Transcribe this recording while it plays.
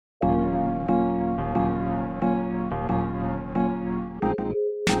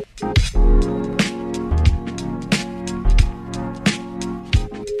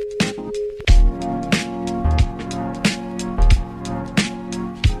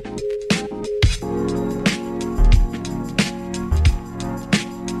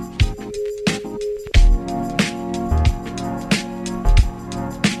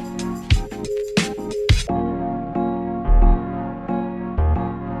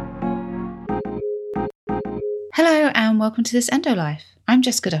Hello and welcome to this Endo Life. I'm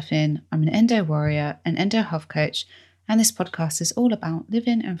Jessica Duffin. I'm an endo warrior, an endo health coach, and this podcast is all about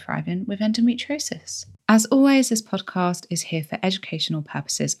living and thriving with endometriosis. As always, this podcast is here for educational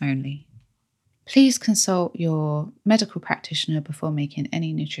purposes only. Please consult your medical practitioner before making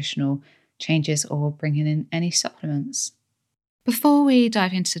any nutritional changes or bringing in any supplements. Before we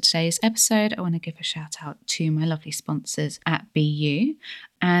dive into today's episode, I want to give a shout out to my lovely sponsors at BU.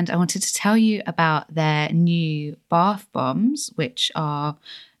 And I wanted to tell you about their new bath bombs, which are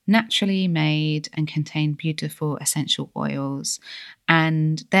naturally made and contain beautiful essential oils.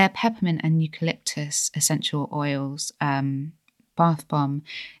 And their peppermint and eucalyptus essential oils bath bomb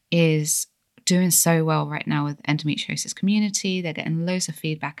is doing so well right now with endometriosis community. They're getting loads of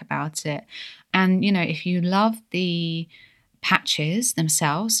feedback about it. And, you know, if you love the patches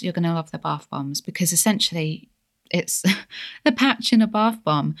themselves, you're going to love the bath bombs because essentially it's the patch in a bath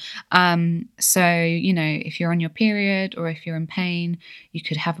bomb. So, you know, if you're on your period or if you're in pain, you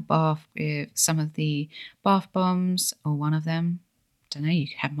could have a bath with some of the bath bombs or one of them. I don't know, you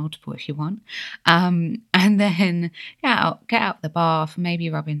could have multiple if you want. And then get out the bath,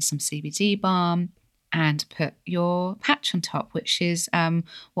 maybe rub in some CBD balm and put your patch on top, which is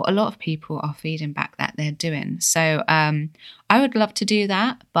what a lot of people are feeding back that they're doing. So I would love to do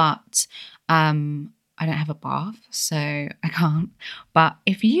that, but I don't have a bath, so I can't. But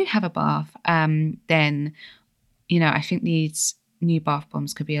if you have a bath, then, you know, I think these new bath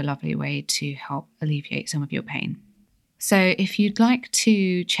bombs could be a lovely way to help alleviate some of your pain. So if you'd like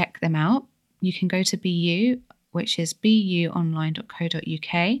to check them out, you can go to BU, which is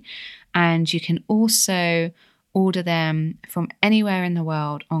buonline.co.uk. And you can also order them from anywhere in the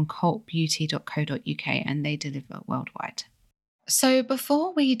world on cultbeauty.co.uk, and they deliver worldwide. So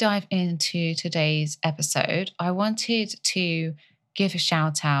before we dive into today's episode, I wanted to give a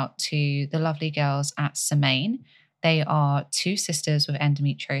shout out to the lovely girls at Semaine. They are two sisters with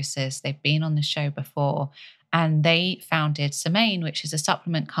endometriosis. They've been on the show before, and they founded Semaine, which is a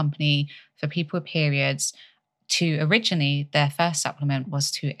supplement company for people with periods. Originally, their first supplement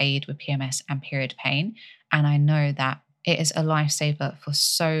was to aid with PMS and period pain. And I know that it is a lifesaver for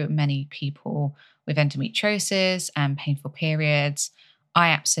so many people with endometriosis and painful periods.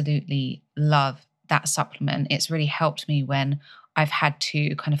 I absolutely love that supplement. It's really helped me when I've had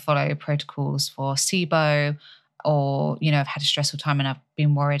to kind of follow protocols for SIBO, or, you know, I've had a stressful time and I've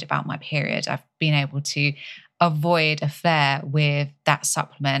been worried about my period. I've been able to avoid a flare with that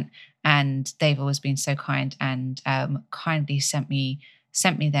supplement. And they've always been so kind and kindly sent me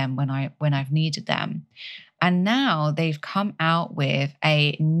them when I've needed them. And now they've come out with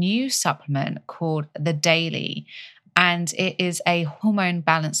a new supplement called the Daily, and it is a hormone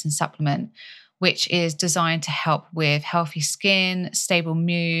balancing supplement which is designed to help with healthy skin, stable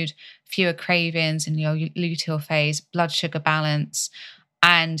mood, fewer cravings in your luteal phase, blood sugar balance.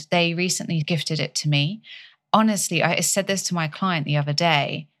 And they recently gifted it to me. Honestly, I said this to my client the other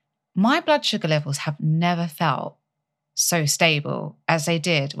day. My blood sugar levels have never felt so stable as they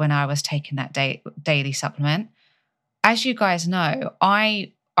did when I was taking that daily supplement. As you guys know,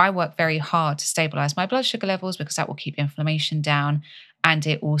 I work very hard to stabilize my blood sugar levels because that will keep inflammation down, and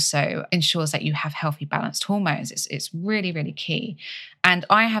it also ensures that you have healthy, balanced hormones. It's really, really key. And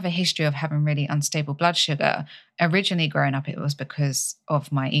I have a history of having really unstable blood sugar. Originally growing up, it was because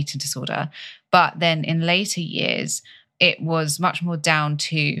of my eating disorder. But then in later years, it was much more down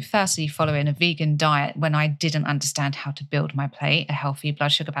to, firstly, following a vegan diet when I didn't understand how to build my plate, a healthy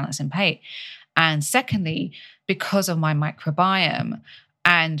blood sugar balancing plate. And secondly, because of my microbiome.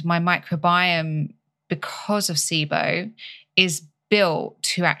 And my microbiome, because of SIBO, is built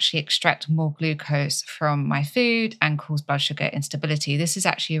to actually extract more glucose from my food and cause blood sugar instability. This is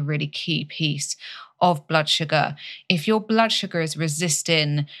actually a really key piece of blood sugar. If your blood sugar is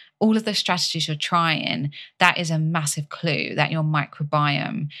resisting all of the strategies you're trying, that is a massive clue that your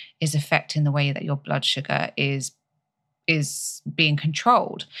microbiome is affecting the way that your blood sugar is being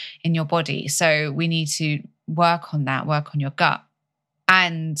controlled in your body. So we need to work on that, work on your gut.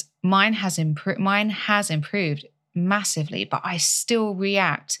 And mine has improved massively, but I still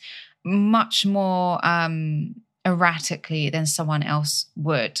react much more erratically than someone else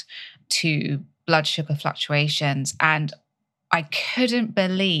would to blood sugar fluctuations. And I couldn't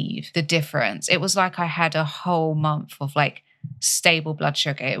believe the difference. It was like I had a whole month of like stable blood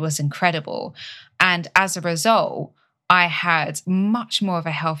sugar. It was incredible. And as a result, I had much more of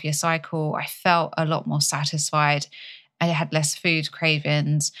a healthier cycle. I felt a lot more satisfied. I had less food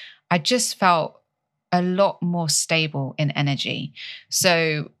cravings. I just felt a lot more stable in energy.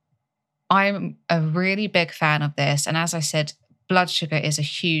 So I'm a really big fan of this. And as I said, blood sugar is a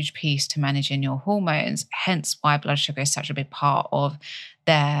huge piece to managing your hormones, hence why blood sugar is such a big part of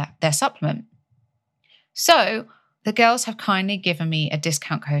their supplement. So the girls have kindly given me a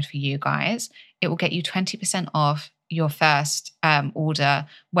discount code for you guys. It will get you 20% off your first order,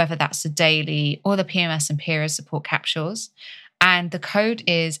 whether that's the daily or the PMS and period support capsules. And the code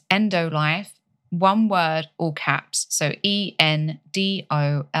is ENDOLIFE, one word, all caps. So ENDOLIFE.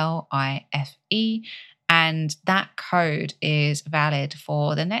 And that code is valid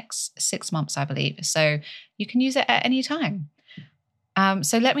for the next 6 months, I believe. So you can use it at any time.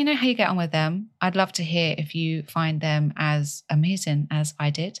 So let me know how you get on with them. I'd love to hear if you find them as amazing as I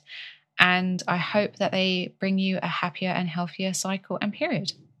did. And I hope that they bring you a happier and healthier cycle and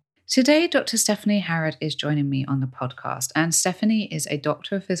period. Today, Dr. Stephanie Harrod is joining me on the podcast. And Stephanie is a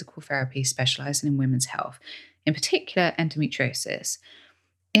doctor of physical therapy specializing in women's health, in particular endometriosis.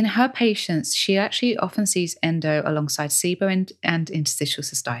 In her patients, she actually often sees endo alongside SIBO and interstitial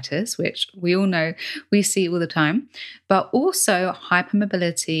cystitis, which we all know we see all the time, but also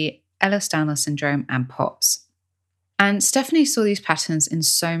hypermobility, Ehlers-Danlos syndrome, and POTS. And Stephanie saw these patterns in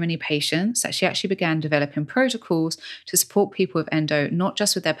so many patients that she actually began developing protocols to support people with endo, not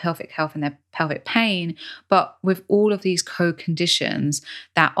just with their pelvic health and their pelvic pain, but with all of these co-conditions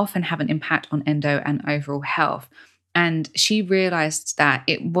that often have an impact on endo and overall health. And she realized that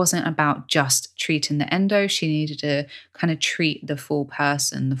it wasn't about just treating the endo. She needed to kind of treat the full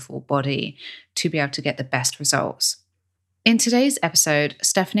person, the full body, to be able to get the best results. In today's episode,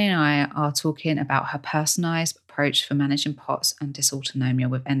 Stephanie and I are talking about her personalized approach for managing POTS and dysautonomia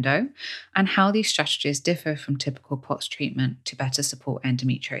with endo, and how these strategies differ from typical POTS treatment to better support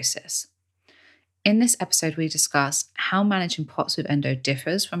endometriosis. In this episode, we discuss how managing POTS with endo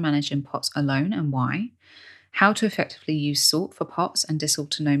differs from managing POTS alone and why, how to effectively use salt for POTS and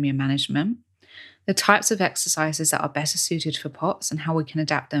dysautonomia management, the types of exercises that are better suited for POTS and how we can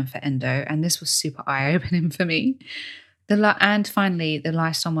adapt them for endo, and this was super eye-opening for me, and finally, the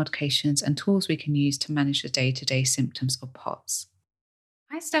lifestyle modifications and tools we can use to manage the day-to-day symptoms of POTS.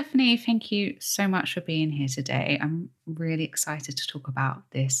 Hi, Stephanie. Thank you so much for being here today. I'm really excited to talk about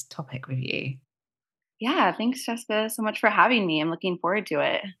this topic with you. Yeah, thanks, Jessica, so much for having me. I'm looking forward to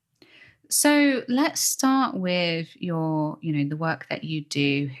it. So let's start with your, the work that you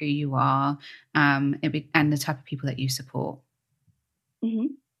do, who you are, and the type of people that you support.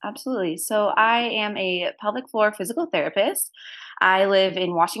 Absolutely. So I am a pelvic floor physical therapist. I live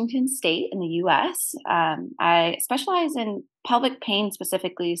in Washington State in the U.S. I specialize in pelvic pain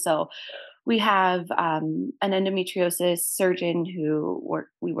specifically. So we have an endometriosis surgeon who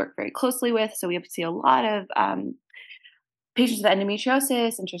we work very closely with. So we have to see a lot of patients with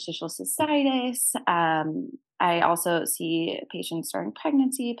endometriosis, interstitial cystitis. I also see patients during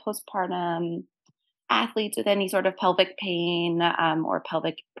pregnancy, postpartum, athletes with any sort of pelvic pain or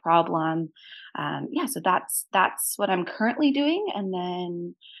pelvic problem. So that's what I'm currently doing. And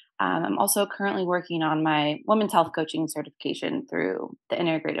then I'm also currently working on my women's health coaching certification through the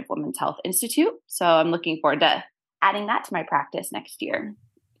Integrative Women's Health Institute. So I'm looking forward to adding that to my practice next year.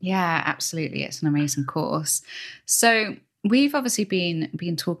 Yeah, absolutely. It's an amazing course. So we've obviously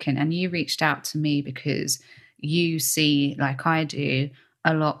been talking, and you reached out to me because you see, like I do,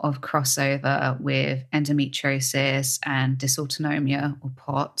 a lot of crossover with endometriosis and dysautonomia or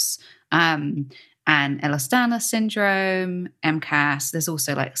POTS, and Ehlers-Danlos syndrome, MCAS. There's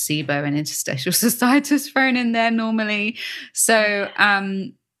also like SIBO and interstitial cystitis thrown in there normally. So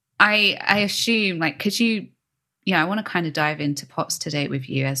I assume, like, could you? Yeah, I want to kind of dive into POTS today with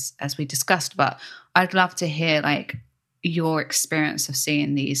you as we discussed, but I'd love to hear like your experience of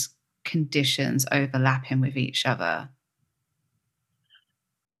seeing these conditions overlapping with each other.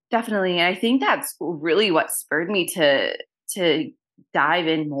 Definitely. And I think that's really what spurred me to dive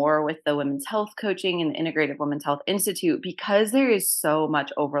in more with the women's health coaching and the Integrative Women's Health Institute, because there is so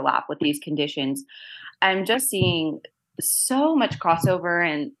much overlap with these conditions. I'm just seeing so much crossover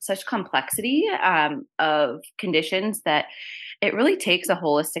and such complexity of conditions that it really takes a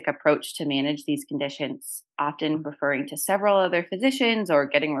holistic approach to manage these conditions, often referring to several other physicians or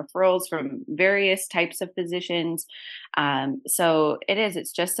getting referrals from various types of physicians. So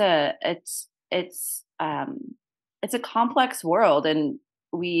it's just it's a complex world. And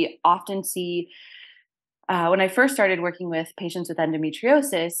we often see, when I first started working with patients with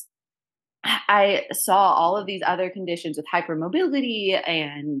endometriosis, I saw all of these other conditions with hypermobility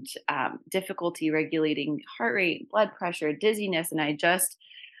and difficulty regulating heart rate, blood pressure, dizziness, and I just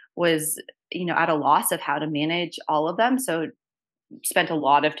was, at a loss of how to manage all of them. So spent a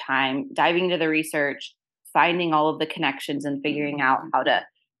lot of time diving into the research, finding all of the connections, and figuring out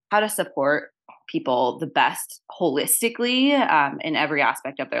how to support people the best holistically in every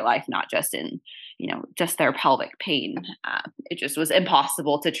aspect of their life, not just in, just their pelvic pain. It just was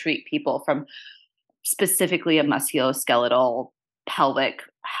impossible to treat people from specifically a musculoskeletal pelvic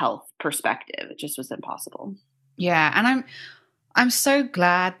health perspective. It just was impossible. Yeah. And I'm so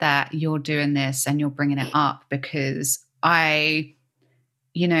glad that you're doing this and you're bringing it up, because I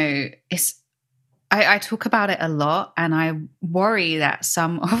talk about it a lot, and I worry that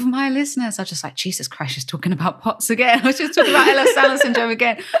some of my listeners are just like, Jesus Christ, she's talking about POTS again, or she's talking about Ehlers-Danlos syndrome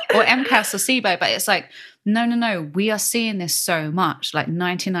again, or MCAS or SIBO. But it's like, no, we are seeing this so much. Like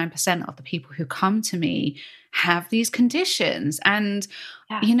 99% of the people who come to me have these conditions. And,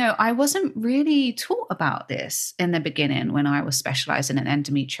 I wasn't really taught about this in the beginning when I was specializing in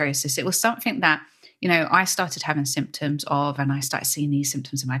endometriosis. It was something that, I started having symptoms of, and I started seeing these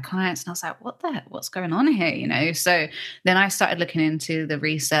symptoms in my clients, and I was like, what the heck, what's going on here? So then I started looking into the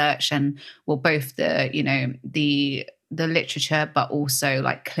research and, both the literature, but also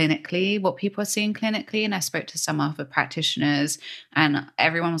like clinically, what people are seeing clinically. And I spoke to some other practitioners, and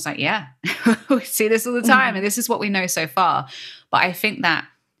everyone was like, yeah, we see this all the time. And this is what we know so far. But I think that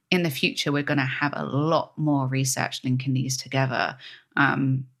in the future, we're going to have a lot more research linking these together.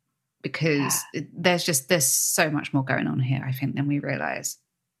 Because there's so much more going on here, I think, than we realize.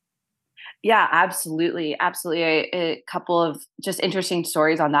 Yeah, absolutely. Absolutely. A couple of just interesting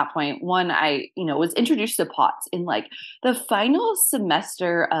stories on that point. One, I, was introduced to POTS in like the final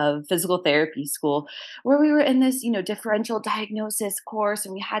semester of physical therapy school, where we were in this, differential diagnosis course,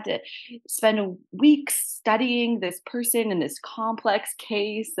 and we had to spend a week studying this person in this complex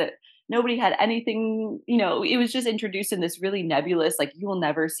case that nobody had anything, it was just introduced in this really nebulous, like, you will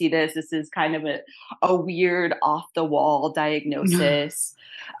never see this. This is kind of a weird off the wall diagnosis.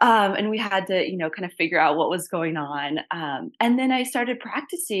 And we had to, kind of figure out what was going on. And then I started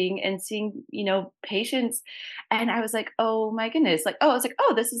practicing and seeing, patients, and I was like, oh my goodness,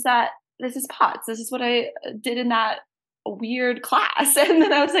 this is POTS. This is what I did in that weird class. And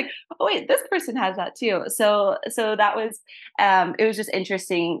then I was like, oh wait, this person has that too. So that was it was just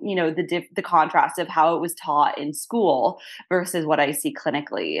interesting, the contrast of how it was taught in school versus what I see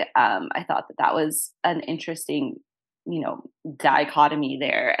clinically. I thought that was an interesting, dichotomy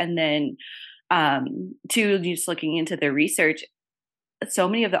there. And then just looking into the research, so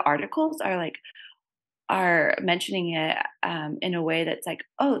many of the articles are mentioning it in a way that's like,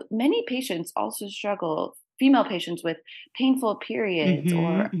 oh, many patients also struggle, female patients, with painful periods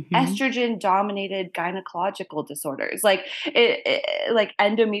or estrogen dominated gynecological disorders, like like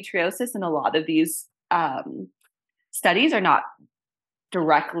endometriosis. And a lot of these studies are not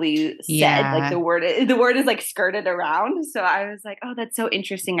directly said. Like the word is like skirted around. So I was like, oh, that's so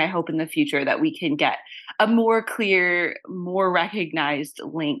interesting. I hope in the future that we can get a more clear, more recognized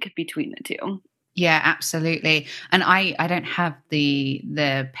link between the two. Yeah, absolutely. And I don't have the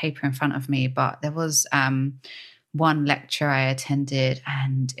paper in front of me, but there was one lecture I attended,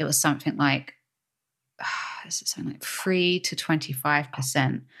 and it was something like 3 to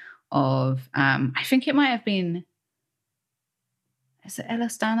 25% of I think it might have been, is it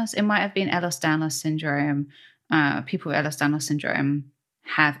Ehlers-Danlos? It might have been Ehlers-Danlos syndrome. People with Ehlers-Danlos syndrome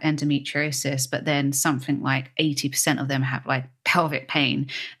have endometriosis, but then something like 80% of them have like pelvic pain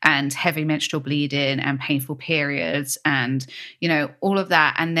and heavy menstrual bleeding and painful periods and, all of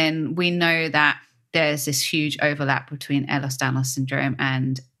that. And then we know that there's this huge overlap between Ehlers-Danlos syndrome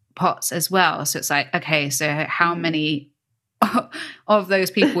and POTS as well. So it's like, okay, so how many of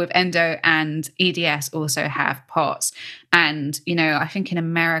those people with endo and EDS also have POTS? And, I think in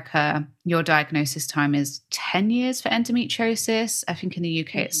America, your diagnosis time is 10 years for endometriosis. I think in the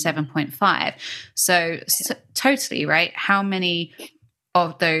UK, it's 7.5. So totally, right? How many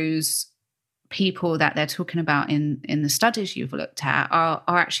of those people that they're talking about in the studies you've looked at are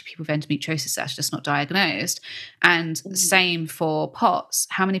actually people with endometriosis that's just not diagnosed? And same for POTS.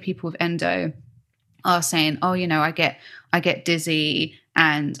 How many people with endo are saying, oh, I get dizzy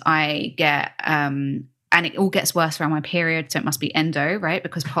and I get, and it all gets worse around my period. So it must be endo, right?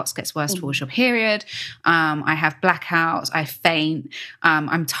 Because POTS gets worse towards your period. I have blackouts. I faint.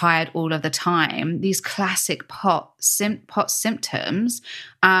 I'm tired all of the time. These classic POTS symptoms.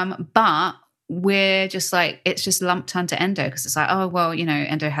 But we're just like, it's just lumped onto endo because it's like, oh, well,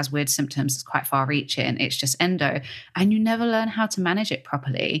 endo has weird symptoms. It's quite far reaching. It's just endo. And you never learn how to manage it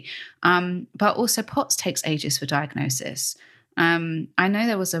properly. But also POTS takes ages for diagnosis. I know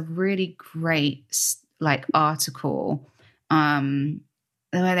there was a really great article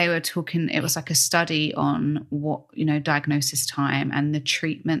where they were talking, it was like a study on what, diagnosis time and the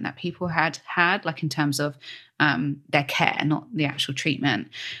treatment that people had, like in terms of their care, not the actual treatment.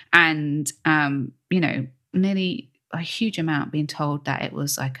 And, nearly a huge amount being told that it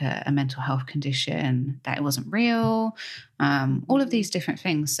was like a mental health condition, that it wasn't real, all of these different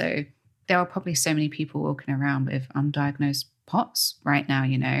things. So there are probably so many people walking around with undiagnosed POTS right now,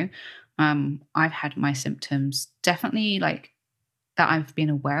 I've had my symptoms definitely like that I've been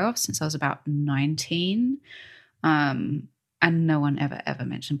aware of since I was about 19. And no one ever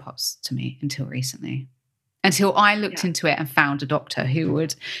mentioned POTS to me until recently. Until I looked into it and found a doctor who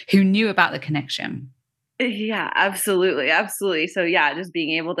knew about the connection. Yeah, absolutely. Absolutely. So yeah, just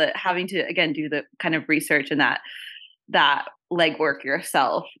being able to having to again do the kind of research and that legwork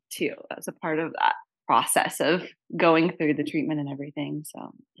yourself too as a part of that process of going through the treatment and everything.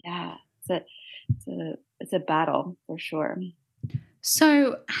 So yeah, it's a battle for sure.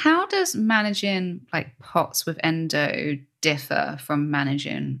 So how does managing like POTS with endo differ from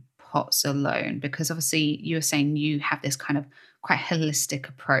managing POTS alone? Because obviously you were saying you have this kind of quite holistic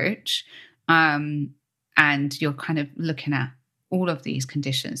approach, and you're kind of looking at all of these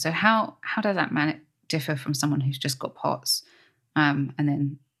conditions. So how does that differ from someone who's just got POTS, and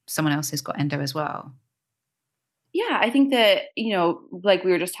then someone else who's got endo as well? Yeah, I think that, like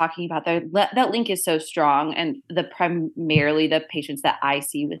we were just talking about there, that link is so strong. And primarily the patients that I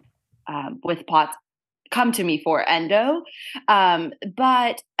see with POTS come to me for endo. And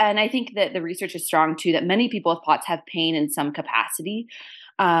I think that the research is strong too, that many people with POTS have pain in some capacity.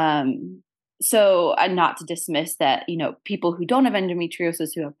 So not to dismiss that, people who don't have endometriosis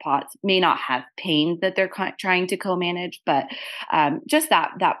who have POTS may not have pain that they're trying to co-manage, but just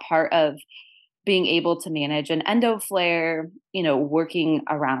that part of being able to manage an endo flare, working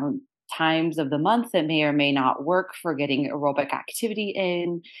around times of the month that may or may not work for getting aerobic activity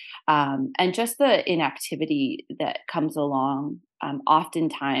in, and just the inactivity that comes along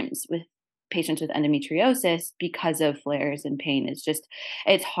oftentimes with patients with endometriosis because of flares and pain is just,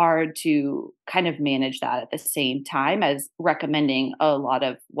 it's hard to kind of manage that at the same time as recommending a lot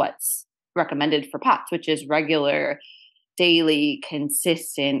of what's recommended for POTS, which is regular daily,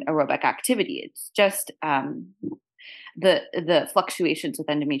 consistent aerobic activity. It's just the fluctuations with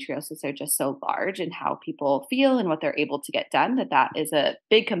endometriosis are just so large in how people feel and what they're able to get done that is a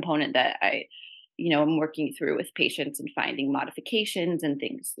big component that I, am working through with patients and finding modifications and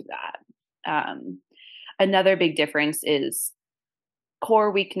things through that. Another big difference is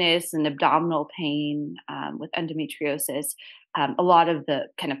core weakness and abdominal pain with endometriosis. A lot of the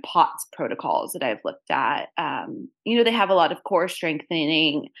kind of POTS protocols that I've looked at, they have a lot of core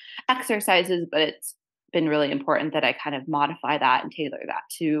strengthening exercises, but it's been really important that I kind of modify that and tailor that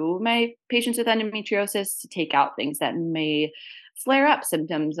to my patients with endometriosis to take out things that may flare up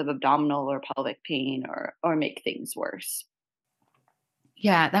symptoms of abdominal or pelvic pain or make things worse.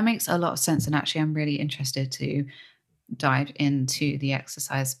 Yeah, that makes a lot of sense. And actually, I'm really interested to dive into the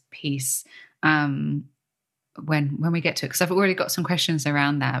exercise piece when we get to it, because I've already got some questions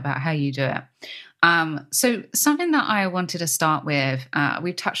around that about how you do it. So something that I wanted to start with,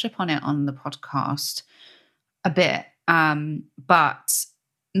 we touched upon it on the podcast a bit, but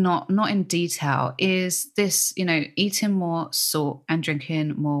not in detail, is this, eating more salt and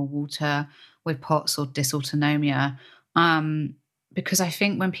drinking more water with POTS or dysautonomia. Because I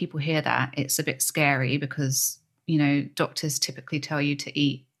think when people hear that, it's a bit scary because, doctors typically tell you to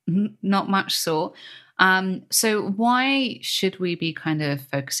eat not much salt. So why should we be kind of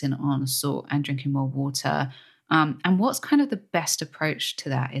focusing on salt and drinking more water? And what's kind of the best approach to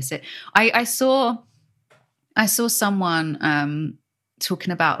that? Is it, I saw someone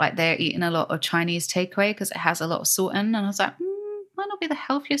talking about like they're eating a lot of Chinese takeaway because it has a lot of salt in, and I was like, might not be the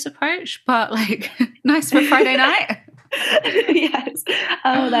healthiest approach, but like nice for Friday night. Yes.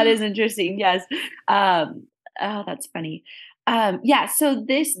 Oh, that is interesting. Yes. Oh, that's funny. Yeah. So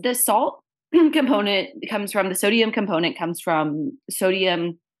the salt component the sodium component comes from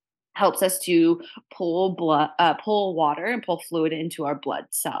sodium helps us to pull water and pull fluid into our blood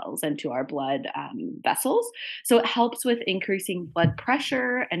cells and to our blood vessels. So it helps with increasing blood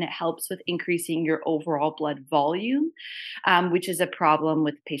pressure and it helps with increasing your overall blood volume, which is a problem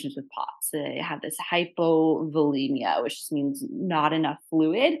with patients with POTS. They have this hypovolemia, which just means not enough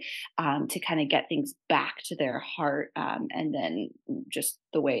fluid to kind of get things back to their heart, and then just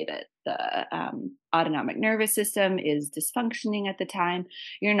the way that the autonomic nervous system is dysfunctioning at the time,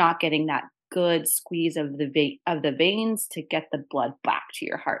 you're not getting that good squeeze of the veins to get the blood back to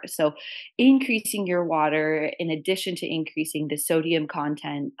your heart. So increasing your water in addition to increasing the sodium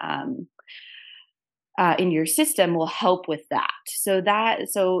content in your system will help with that. So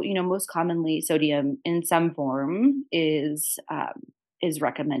most commonly sodium in some form is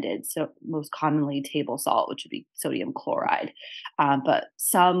recommended. So most commonly table salt, which would be sodium chloride. But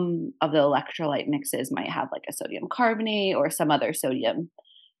some of the electrolyte mixes might have like a sodium carbonate or some other sodium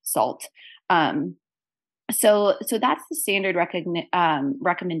salt. So that's the standard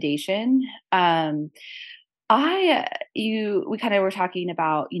recommendation. We kind of were talking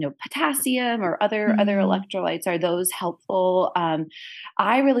about, potassium or other electrolytes. Are those helpful?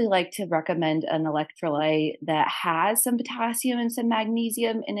 I really like to recommend an electrolyte that has some potassium and some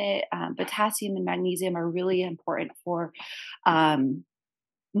magnesium in it. Potassium and magnesium are really important for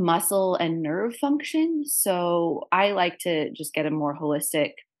muscle and nerve function. So I like to just get a more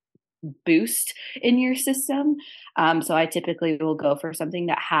holistic boost in your system. So I typically will go for something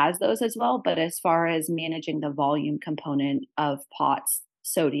that has those as well. But as far as managing the volume component of POTS,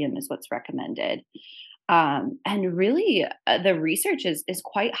 sodium is what's recommended. And really, the research is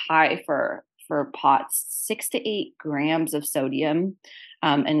quite high for POTS: 6 to 8 grams of sodium,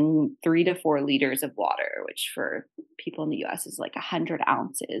 and 3 to 4 liters of water, which for people in the U.S. is like 100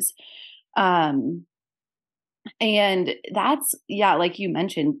 ounces. And that's, like you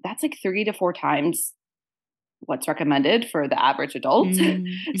mentioned, that's like 3 to 4 times what's recommended for the average adult.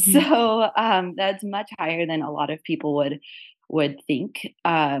 Mm-hmm. So that's much higher than a lot of people would think.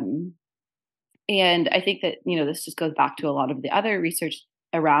 And I think that, this just goes back to a lot of the other research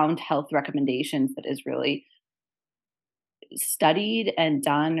around health recommendations that is really studied and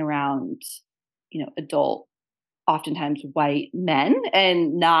done around, adult, oftentimes white men,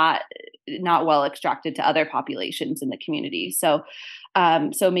 and not well extracted to other populations in the community. So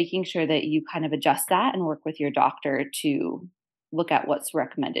making sure that you kind of adjust that and work with your doctor to look at what's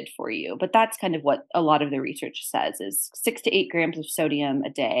recommended for you. But that's kind of what a lot of the research says is 6 to 8 grams of sodium a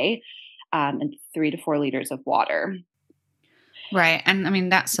day, and 3 to 4 liters of water. Right. And I mean,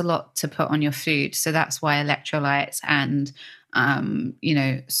 that's a lot to put on your food. So that's why electrolytes and,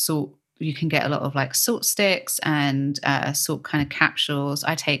 salt, you can get a lot of like salt sticks and salt kind of capsules.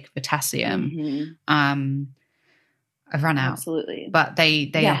 I take potassium. Mm-hmm. I've run out. Absolutely. But they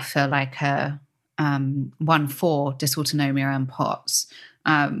offer like a 1-4 dysautonomia and POTS,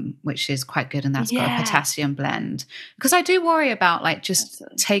 which is quite good. And that's got a potassium blend. Because I do worry about like just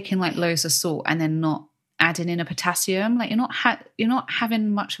taking like loads of salt and then not adding in a potassium. Like you're not having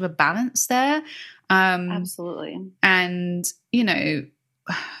much of a balance there. Absolutely. And,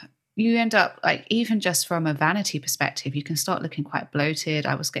 you end up like, even just from a vanity perspective, you can start looking quite bloated.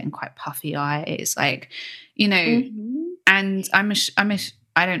 I was getting quite puffy eyes, like, Mm-hmm. and I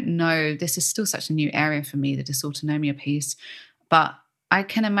don't know, this is still such a new area for me, the dysautonomia piece, but I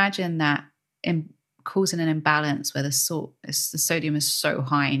can imagine that causing an imbalance where the sodium is so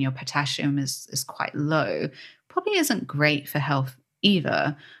high and your potassium is quite low, probably isn't great for health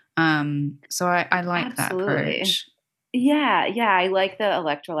either. So I like that approach. Yeah, I like the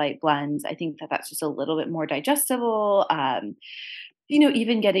electrolyte blends. I think that that's just a little bit more digestible.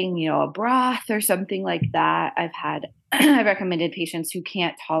 Even getting, a broth or something like that. I recommended patients who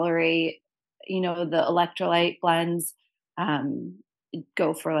can't tolerate, the electrolyte blends,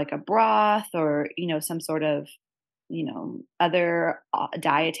 go for like a broth or, some sort of, other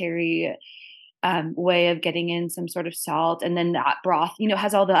dietary way of getting in some sort of salt. And then that broth,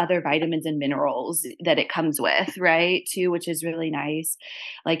 has all the other vitamins and minerals that it comes with, right, too, which is really nice.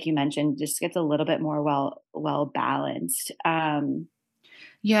 Like you mentioned, just gets a little bit more well balanced.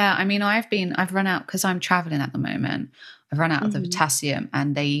 Yeah, I mean, I've run out because I'm traveling at the moment. I've run out of the potassium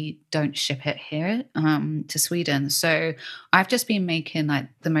and they don't ship it here to Sweden. So I've just been making like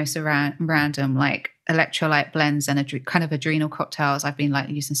the most random like electrolyte blends and kind of adrenal cocktails. I've been like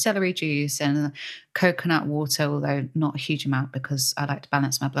using celery juice and coconut water, although not a huge amount because I like to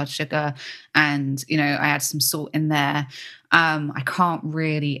balance my blood sugar. And, I add some salt in there. I can't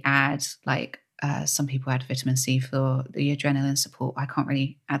really add like, some people add vitamin C for the adrenaline support. I can't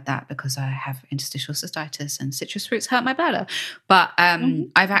really add that because I have interstitial cystitis and citrus fruits hurt my bladder. But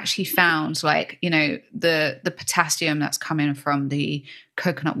I've actually found like, the potassium that's coming from the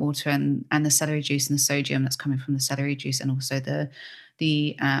coconut water and the celery juice and the sodium that's coming from the celery juice and also the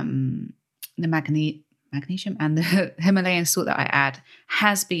magnesium and the Himalayan salt that I add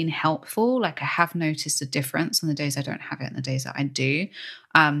has been helpful. Like I have noticed a difference on the days I don't have it and the days that I do.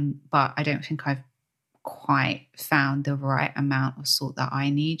 But I don't think I've quite found the right amount of salt that I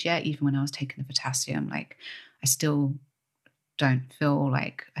need yet. Even when I was taking the potassium, like I still don't feel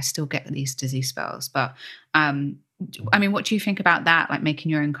like I still get these dizzy spells. But I mean, what do you think about that? Like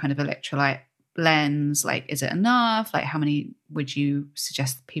making your own kind of electrolyte blends, like is it enough? Like how many would you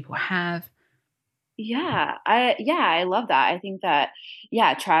suggest people have? I love that. I think that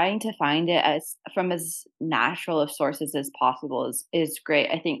trying to find it as from as natural of sources as possible is great.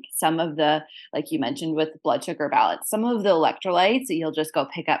 I think some of the, like you mentioned with blood sugar balance, some of the electrolytes that you'll just go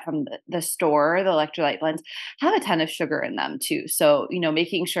pick up from the store, the electrolyte blends, have a ton of sugar in them too. So,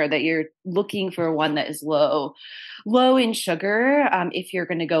 making sure that you're looking for one that is low in sugar. If you're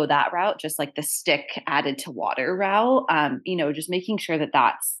going to go that route, just like the stick added to water route, just making sure that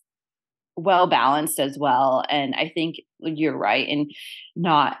that's well balanced as well. And I think you're right in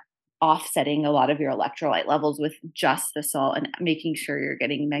not offsetting a lot of your electrolyte levels with just the salt, and making sure you're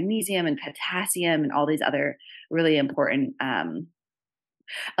getting magnesium and potassium and all these other really important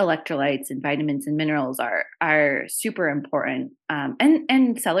electrolytes and vitamins and minerals are super important.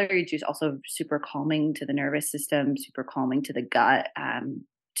 And celery juice also super calming to the nervous system, super calming to the gut,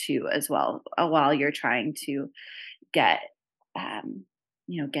 too, as well, while you're trying to get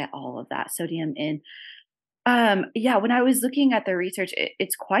get all of that sodium in. When I was looking at the research,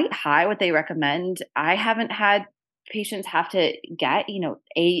 it's quite high what they recommend. I haven't had patients have to get,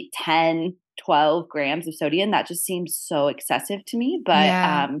 8, 10, 12 grams of sodium. That just seems so excessive to me. But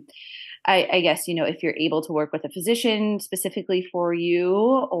Yeah. I guess, if you're able to work with a physician specifically for you,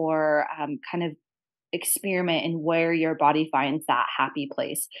 or kind of experiment in where your body finds that happy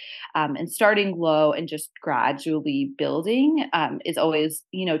place, and starting low and just gradually building, is always,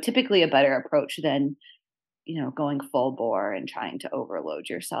 typically a better approach than, going full bore and trying to overload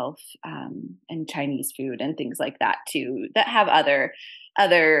yourself, and Chinese food and things like that too, that have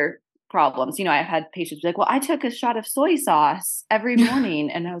other problems. I've had patients be like, well, I took a shot of soy sauce every morning.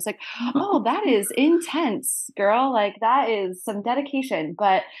 And I was like, oh, that is intense, girl. Like, that is some dedication.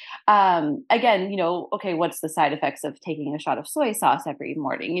 But again, okay, what's the side effects of taking a shot of soy sauce every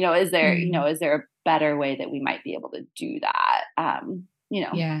morning? Is there a better way that we might be able to do that?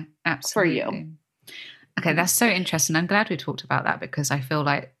 Yeah, For you. absolutely. Okay, that's so interesting. I'm glad we talked about that, because I feel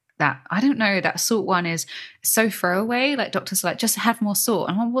like that, I don't know, that salt one is so throwaway. Like, doctors are like, just have more salt.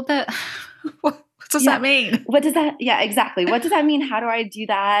 And I'm like, what does Yeah. that mean? What does that Yeah, exactly. What does that mean? How do I do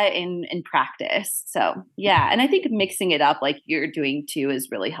that in practice? So, yeah, and I think mixing it up like you're doing too is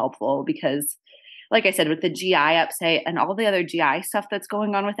really helpful, because like I said, with the GI upset and all the other GI stuff that's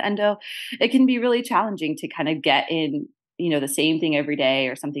going on with endo, it can be really challenging to kind of get in, the same thing every day,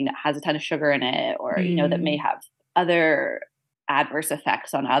 or something that has a ton of sugar in it, or, that may Mm. have other adverse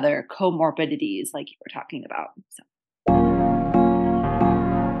effects on other comorbidities like you were talking about. So.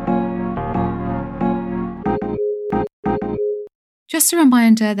 Just a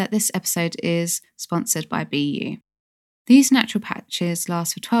reminder that this episode is sponsored by BU. These natural patches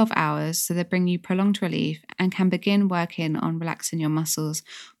last for 12 hours, so they bring you prolonged relief and can begin working on relaxing your muscles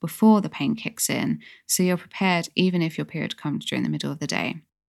before the pain kicks in, so you're prepared even if your period comes during the middle of the day.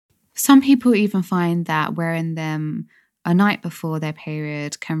 Some people even find that wearing them a night before their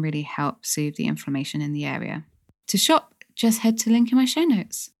period can really help soothe the inflammation in the area. To shop, just head to the link in my show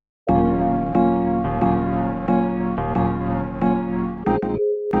notes.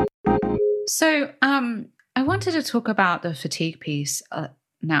 So, I wanted to talk about the fatigue piece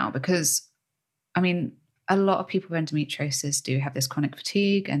now, because, I mean, a lot of people with endometriosis do have this chronic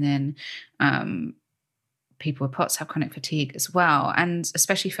fatigue, and then people with POTS have chronic fatigue as well. And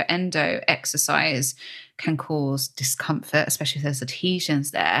especially for endo, exercise can cause discomfort, especially if there's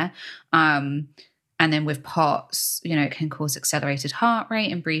adhesions there. And then with POTS, it can cause accelerated heart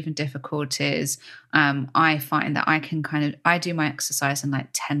rate and breathing difficulties. I find that I do my exercise in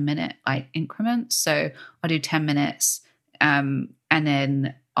like 10-minute like increments. So I'll do 10 minutes, and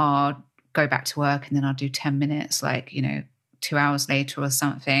then I'll go back to work, and then I'll do 10 minutes, 2 hours later or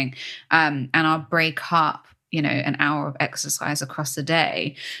something. And I'll break up, an hour of exercise across the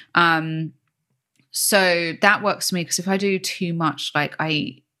day. So that works for me, because if I do too much,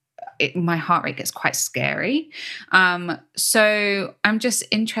 my heart rate gets quite scary. So I'm just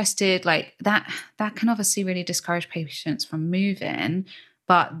interested, like that can obviously really discourage patients from moving,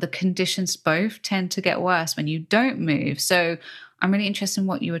 but the conditions both tend to get worse when you don't move. So I'm really interested in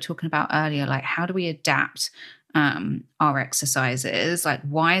what you were talking about earlier, like how do we adapt our exercises? Like,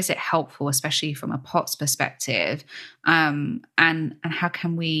 why is it helpful, especially from a POTS perspective? And how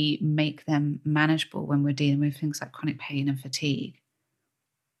can we make them manageable when we're dealing with things like chronic pain and fatigue?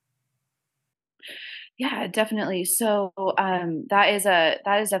 Yeah, definitely. So, that is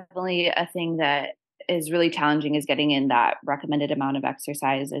definitely a thing that is really challenging, is getting in that recommended amount of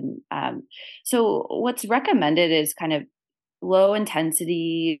exercise. And so what's recommended is kind of low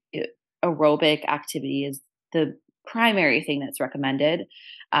intensity aerobic activity is the primary thing that's recommended.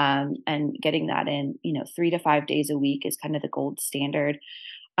 And getting that in, 3 to 5 days a week is kind of the gold standard.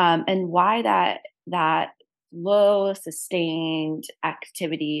 And why that that low sustained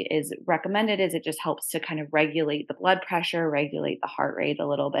activity is recommended, as it just helps to kind of regulate the blood pressure, regulate the heart rate a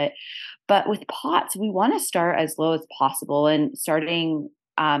little bit. But with POTS, we want to start as low as possible, and starting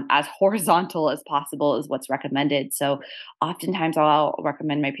as horizontal as possible is what's recommended. So oftentimes I'll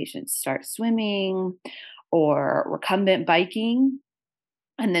recommend my patients start swimming or recumbent biking,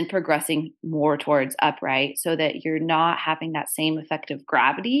 and then progressing more towards upright, so that you're not having that same effect of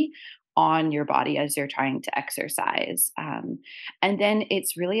gravity on your body as you're trying to exercise. And then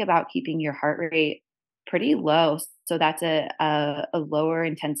it's really about keeping your heart rate pretty low. So that's a lower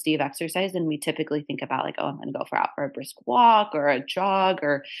intensity of exercise than we typically think about, like, oh, I'm going to go out for a brisk walk or a jog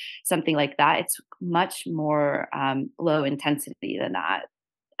or something like that. It's much more low intensity than that.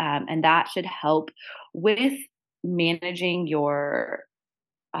 And that should help with managing your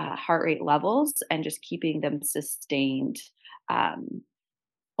heart rate levels and just keeping them sustained um,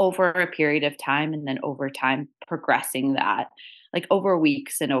 over a period of time, and then over time progressing that, like over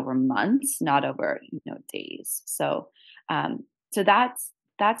weeks and over months, not over days. Um, so that's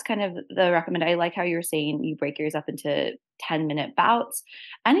kind of the recommend. I like how you're saying you break yours up into 10-minute bouts.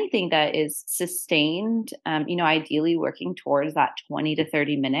 Anything that is sustained, ideally working towards that 20 to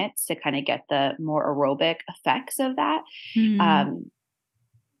 30 minutes to kind of get the more aerobic effects of that. Mm. Um,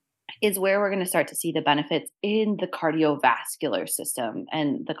 is where we're going to start to see the benefits in the cardiovascular system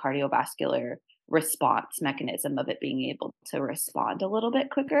and the cardiovascular response mechanism of it being able to respond a little bit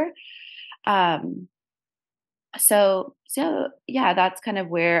quicker. Um, so yeah, that's kind of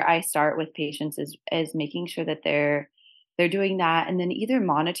where I start with patients, is making sure that they're doing that, and then either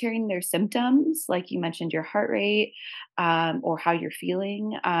monitoring their symptoms, like you mentioned, your heart rate, or how you're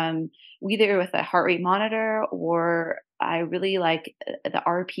feeling, either with a heart rate monitor, or I really like the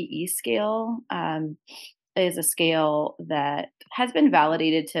RPE scale. Is a scale that has been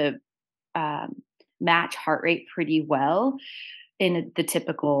validated to um, match heart rate pretty well in the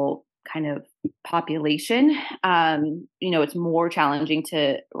typical kind of population. It's more challenging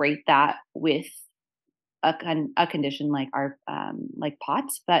to rate that with a condition like our like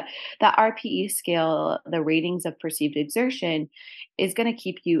POTS, but that RPE scale, the ratings of perceived exertion, is going to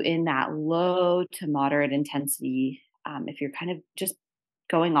keep you in that low to moderate intensity. If you're kind of just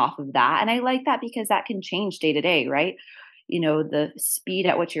going off of that, and I like that because that can change day to day, right? The speed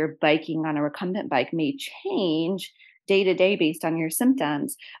at which you're biking on a recumbent bike may change day to day based on your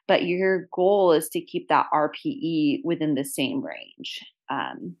symptoms, but your goal is to keep that RPE within the same range.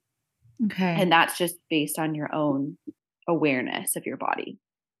 Okay. And that's just based on your own awareness of your body.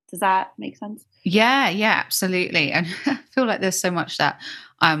 Does that make sense? Yeah, absolutely. And I feel like there's so much that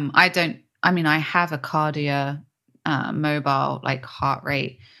I have a cardio mobile like heart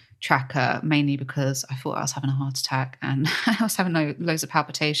rate tracker, mainly because I thought I was having a heart attack and I was having loads of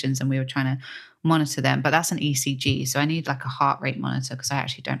palpitations and we were trying to monitor them, but that's an ECG. So I need like a heart rate monitor because I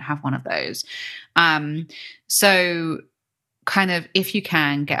actually don't have one of those. So kind of, if you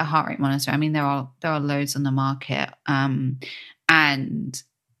can get a heart rate monitor, I mean, there are loads on the market, and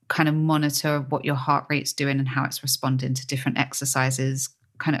kind of monitor what your heart rate's doing and how it's responding to different exercises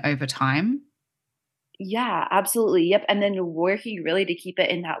kind of over time. Yeah, absolutely. Yep. And then working really to keep it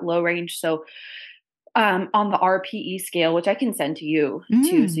in that low range. So on the RPE scale, which I can send to you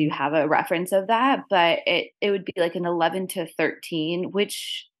too, so you Mm. have a reference of that, but it would be like an 11 to 13,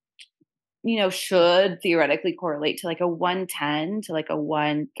 which should theoretically correlate to like a 110 to like a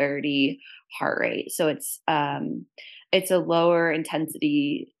 130 heart rate. So it's a lower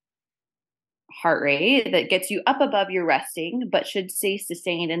intensity heart rate that gets you up above your resting, but should stay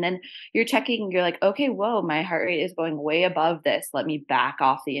sustained. And then you're checking, you're like, okay, whoa, my heart rate is going way above this. Let me back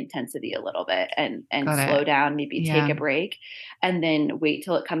off the intensity a little bit and Got it. slow down, maybe take Yeah. a break, and then wait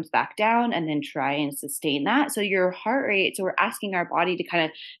till it comes back down, and then try and sustain that. So your heart rate, so we're asking our body to kind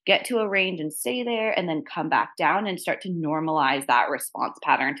of get to a range and stay there, and then come back down and start to normalize that response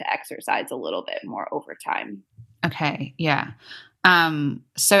pattern to exercise a little bit more over time. Okay. Yeah.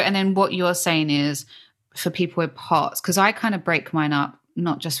 So, and then what you're saying is for people with POTS, because I kind of break mine up,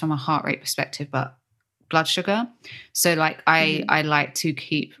 not just from a heart rate perspective, but blood sugar. So like Mhm. I like to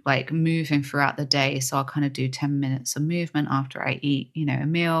keep like moving throughout the day. So I'll kind of do 10 minutes of movement after I eat, a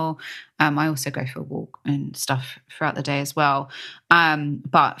meal. I also go for a walk and stuff throughout the day as well.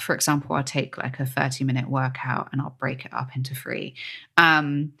 But for example, I'll take like a 30-minute workout and I'll break it up into three.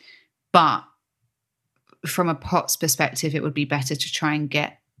 But from a POTS perspective, it would be better to try and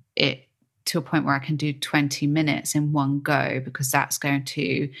get it to a point where I can do 20 minutes in one go, because that's going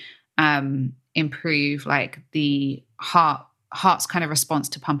to improve like the heart's kind of response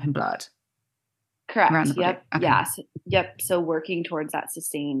to pumping blood. Correct. around the body. Yep. Okay. Yes. Yep. So working towards that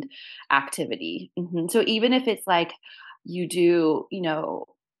sustained activity. So even if it's like you do,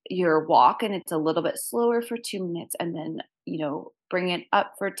 your walk and it's a little bit slower for 2 minutes, and then, bring it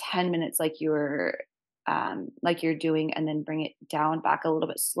up for 10 minutes like you're doing, and then bring it down back a little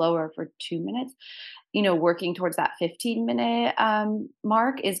bit slower for 2 minutes, working towards that 15-minute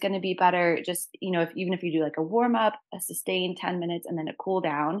mark is going to be better. Just, even if you do like a warm up, a sustained 10 minutes, and then a cool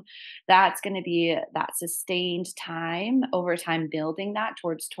down, that's going to be that sustained time over time. Building that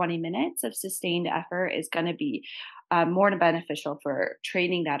towards 20 minutes of sustained effort is going to be more beneficial for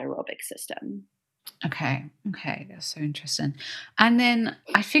training that aerobic system. Okay. Okay. That's so interesting. And then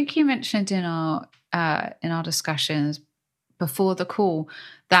I think you mentioned in our discussions before the call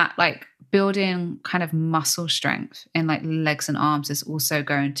that like building kind of muscle strength in like legs and arms is also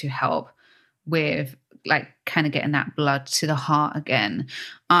going to help with like kind of getting that blood to the heart again.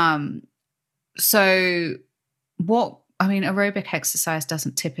 So aerobic exercise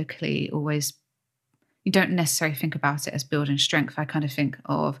doesn't typically always, you don't necessarily think about it as building strength. I kind of think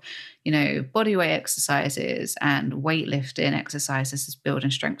of, body weight exercises and weightlifting exercises as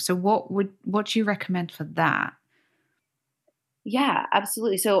building strength. So what do you recommend for that? Yeah,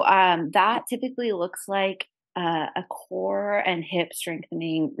 absolutely. So that typically looks like a core and hip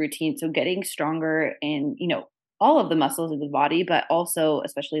strengthening routine. So getting stronger in, all of the muscles of the body, but also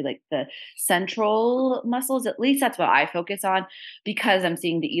especially like the central muscles. At least that's what I focus on, because I'm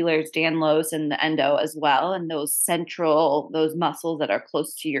seeing the Ehlers, Danlos, and the endo as well. And those muscles that are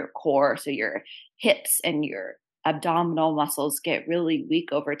close to your core. So your hips and your abdominal muscles get really weak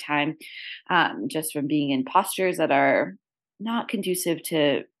over time, just from being in postures that are not conducive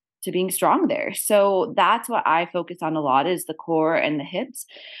to being strong there. So that's what I focus on a lot, is the core and the hips.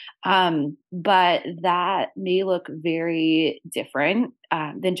 But that may look very different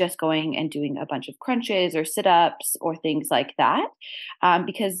than just going and doing a bunch of crunches or sit-ups or things like that.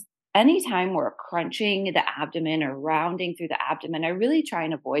 Because anytime we're crunching the abdomen or rounding through the abdomen, I really try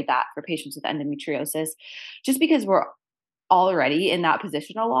and avoid that for patients with endometriosis, just because we're already in that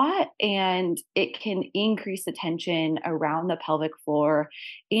position a lot, and it can increase the tension around the pelvic floor,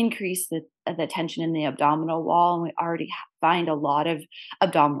 increase the tension in the abdominal wall, and we already find a lot of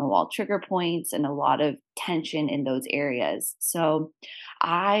abdominal wall trigger points and a lot of tension in those areas. So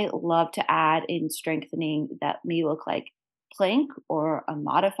I love to add in strengthening that may look like plank or a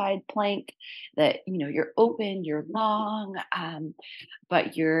modified plank, that you're open, you're long,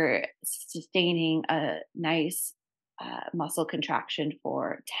 but you're sustaining a nice muscle contraction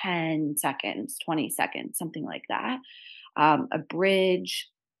for 10 seconds, 20 seconds, something like that. A bridge,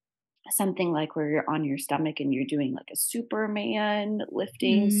 something like where you're on your stomach and you're doing like a Superman,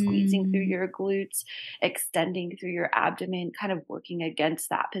 lifting, squeezing through Mm. your glutes, extending through your abdomen, kind of working against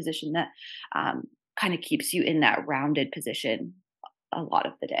that position that kind of keeps you in that rounded position a lot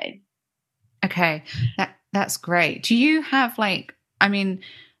of the day. Okay. That's great. Do you have like,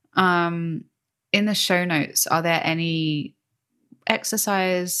 um, in the show notes, are there any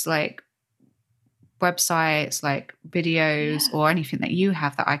exercise like websites, like videos Yeah. or anything that you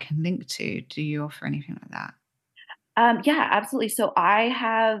have that I can link to? Do you offer anything like that? Yeah, absolutely. So I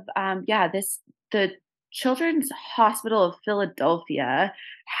have, the Children's Hospital of Philadelphia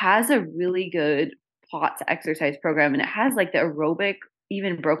has a really good POTS exercise program, and it has like the aerobic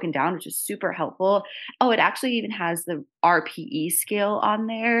even broken down, which is super helpful. Oh, it actually even has the RPE scale on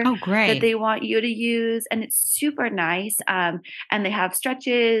there Oh, that great. they want you to use, and it's super nice. And they have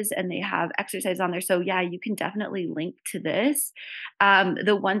stretches and they have exercise on there. So yeah, you can definitely link to this.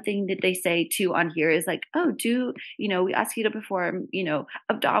 The one thing that they say too on here is like, oh, we ask you to perform,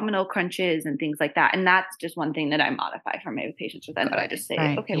 abdominal crunches and things like that. And that's just one thing that I modify for my patients with endo. Got I it. just say,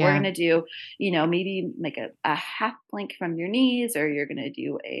 Right. okay, we're Yeah. going to do, maybe like a half plank from your knees, or you're going to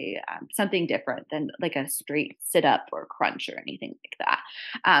do a something different than like a straight sit up or crunch or anything like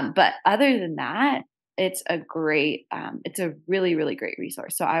that. But other than that, it's a really, really great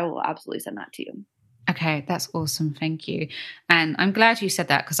resource. So I will absolutely send that to you. Okay, that's awesome. Thank you. And I'm glad you said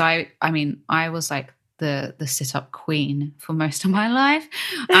that because I was like the sit up queen for most of my life.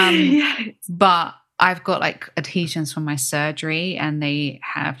 Yes. But I've got like adhesions from my surgery and they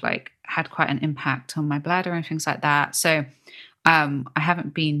have like had quite an impact on my bladder and things like that. So I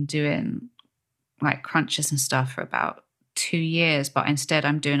haven't been doing like crunches and stuff for about 2 years, but instead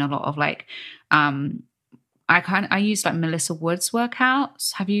I'm doing a lot of like um I use like Melissa Wood's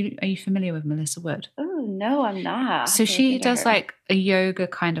workouts. Are you familiar with Melissa Wood? Oh, no, I'm not. I'll have So to look she into does her. like a yoga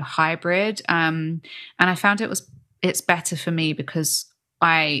kind of hybrid. And I found it's better for me because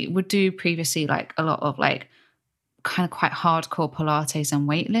I would do previously like a lot of like kind of quite hardcore Pilates and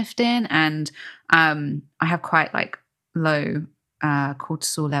weightlifting, and I have quite like low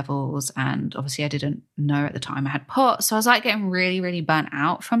cortisol levels, and obviously I didn't know at the time I had POTS, so I was like getting really, really burnt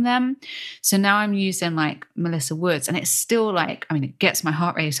out from them. So now I'm using like Melissa Woods, and it's still like, I mean, it gets my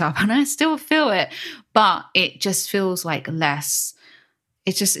heart rate up and I still feel it, but it just feels like less,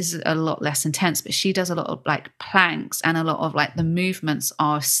 it just is a lot less intense. But she does a lot of like planks, and a lot of like the movements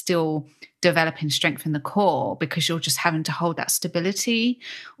are still developing strength in the core, because you're just having to hold that stability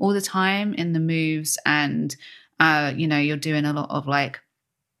all the time in the moves. And you're doing a lot of like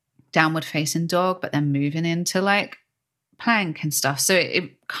downward facing dog, but then moving into like plank and stuff. So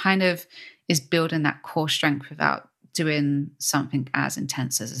it kind of is building that core strength without doing something as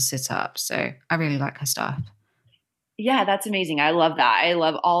intense as a sit up. So I really like her stuff. Yeah, that's amazing. I love that. I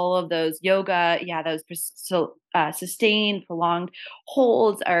love all of those yoga. Yeah, those sustained, prolonged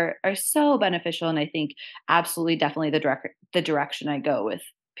holds are so beneficial, and I think absolutely, definitely the direction I go with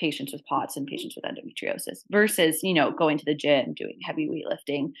patients with POTS and patients with endometriosis versus going to the gym, doing heavy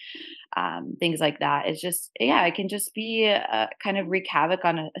weightlifting, things like that. It's just, yeah, it can just be kind of wreak havoc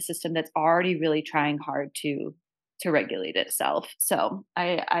on a system that's already really trying hard to regulate itself. So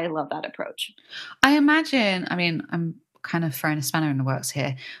I love that approach. I imagine, I mean, I'm kind of throwing a spanner in the works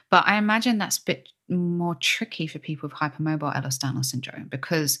here, but I imagine that's a bit more tricky for people with hypermobile Ehlers-Danlos syndrome,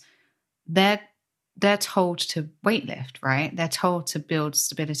 because they're they're told to weightlift, right? They're told to build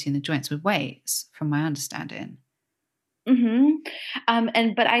stability in the joints with weights, from my understanding. Mhm.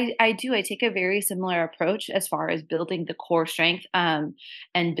 But I take a very similar approach as far as building the core strength, and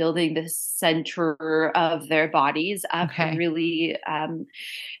building the center of their bodies up Okay. really,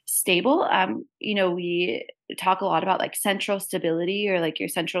 stable. We talk a lot about like central stability, or like your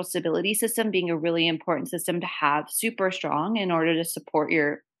central stability system being a really important system to have super strong in order to support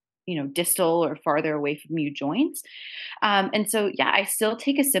your, distal or farther away from you joints. And so, yeah, I still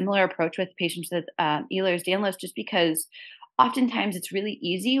take a similar approach with patients with Ehlers-Danlos, just because oftentimes it's really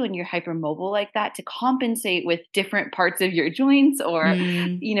easy when you're hypermobile like that to compensate with different parts of your joints, or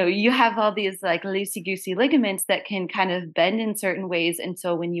Mm, you have all these like loosey goosey ligaments that can kind of bend in certain ways. And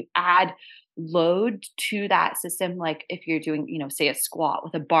so when you add load to that system, like if you're doing, say a squat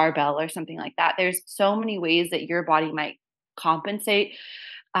with a barbell or something like that, there's so many ways that your body might compensate,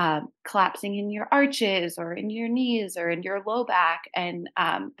 collapsing in your arches or in your knees or in your low back. And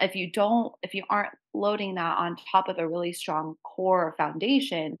if you aren't loading that on top of a really strong core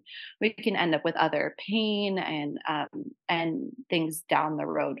foundation, we can end up with other pain and things down the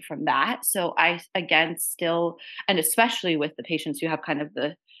road from that. So I, again, still, and especially with the patients who have kind of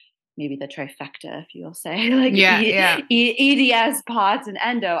maybe the trifecta, if you'll say, like yeah, yeah. EDS, POTS, and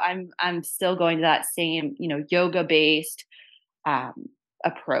endo, I'm still going to that same, yoga based, um,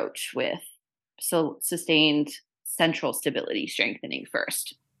 approach with sustained central stability strengthening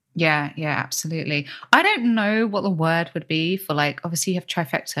first. Yeah, yeah, absolutely. I don't know what the word would be for, like, obviously you have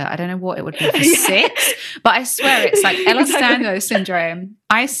trifecta. I don't know what it would be for Yeah. six, but I swear it's like Exactly. Ehlers-Danlos syndrome,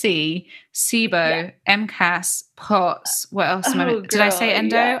 IC, Yeah. SIBO, MCAS, POTS. What else am I? Oh, Did I girl. say Yeah.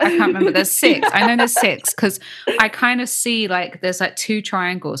 endo? I can't remember. There's six. I know there's six, because I kind of see like there's like two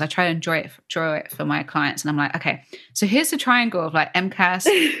triangles. I try and draw it for my clients, and I'm like, okay, so here's the triangle of like MCAS,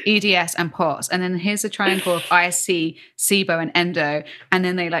 EDS, and POTS, and then here's the triangle of IC, SIBO, and endo, and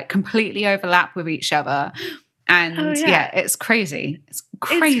then they like completely overlap with each other. Oh, And yeah, yeah. it's crazy. It's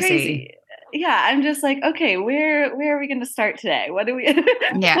It's crazy. crazy. Yeah, I'm just like, okay, where are we going to start today? What do we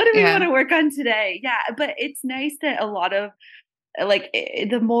Yeah, what do we want yeah. to work on today? Yeah, but it's nice that a lot of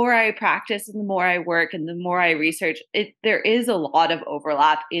the more I practice and the more I work and the more I research, there is a lot of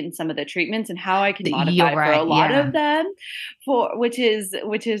overlap in some of the treatments and how I can You're modify for a right. lot Yeah. of them, for which is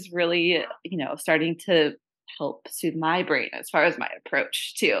really, starting to help soothe my brain as far as my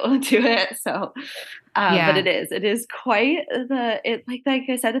approach to it. So, but Yeah. it is quite like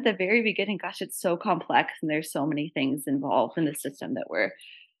I said at the very beginning, gosh, it's so complex and there's so many things involved in the system that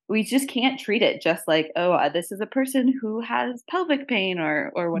we just can't treat it just like, oh, this is a person who has pelvic pain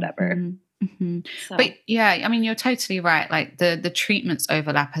or whatever. Hmm. Hmm. But So yeah, I mean, you're totally right. Like the treatments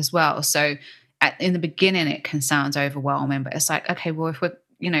overlap as well. So in the beginning, it can sound overwhelming, but it's like, okay, well, if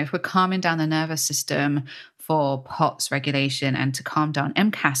we're calming down the nervous system for POTS regulation and to calm down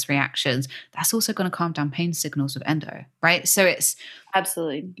MCAS reactions, that's also going to calm down pain signals with endo, right? So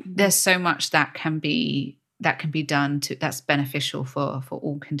absolutely. there's so much that can be done that's beneficial for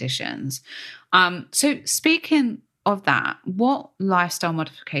all conditions. So speaking of that, what lifestyle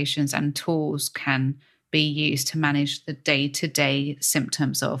modifications and tools can be used to manage the day-to-day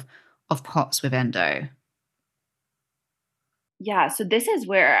symptoms of POTS with endo? Yeah, so this is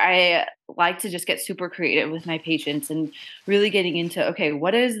where I like to just get super creative with my patients and really getting into, okay,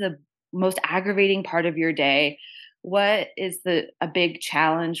 what is the most aggravating part of your day? What is the a big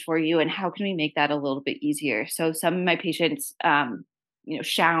challenge for you, and how can we make that a little bit easier? So some of my patients,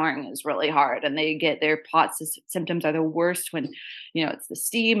 showering is really hard, and they get their symptoms are the worst when, it's the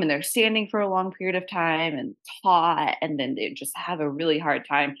steam and they're standing for a long period of time and it's hot, and then they just have a really hard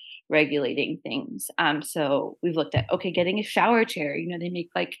time regulating things. So we've looked at, okay, getting a shower chair. They make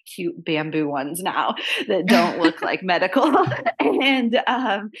like cute bamboo ones now that don't look like medical. And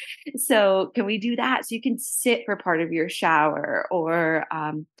so can we do that? So you can sit for part of your shower, or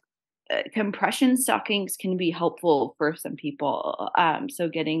compression stockings can be helpful for some people. So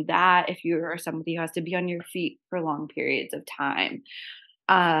getting that if you're somebody who has to be on your feet for long periods of time.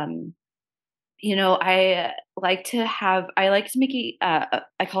 Um, I like to make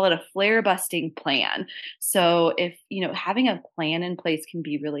I call it a flare busting plan. So if, having a plan in place can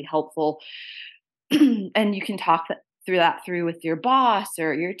be really helpful, and you can talk through with your boss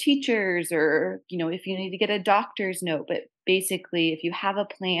or your teachers, or, if you need to get a doctor's note. But basically, if you have a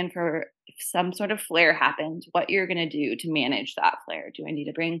plan for if some sort of flare happens, what you're going to do to manage that flare. Do I need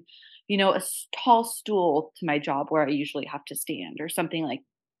to bring, tall stool to my job where I usually have to stand, or something like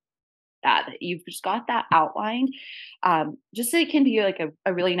that you've just got that outlined, just so it can be like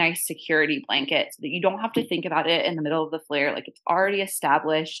a really nice security blanket, so that you don't have to think about it in the middle of the flare. Like, it's already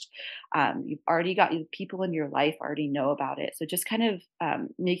established. You've already got people in your life already know about it. So just kind of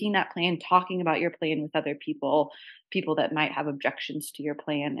making that plan, talking about your plan with other people that might have objections to your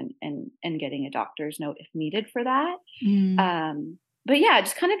plan, and getting a doctor's note if needed for that. Mm. But yeah,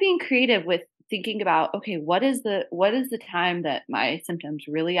 just kind of being creative with thinking about, okay, what is the time that my symptoms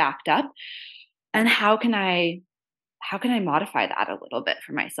really act up, and how can I modify that a little bit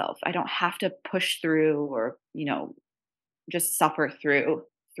for myself? I don't have to push through, or, just suffer through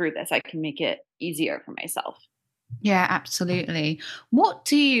this. I can make it easier for myself. Yeah, absolutely.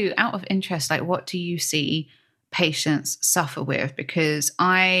 Out of interest, like what do you see patients suffer with? Because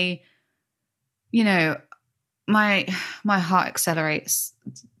you know, my my heart accelerates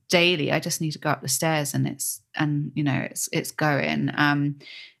daily. I just need to go up the stairs, and it's going. And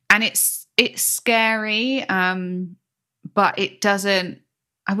it's scary. But it doesn't,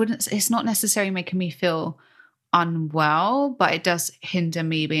 I wouldn't, it's not necessarily making me feel unwell, but it does hinder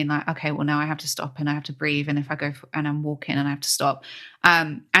me being like, okay, well, now I have to stop and I have to breathe. And if I and I'm walking and I have to stop.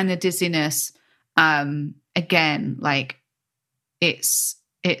 And the dizziness, again, like it's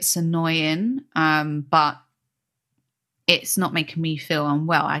annoying, but it's not making me feel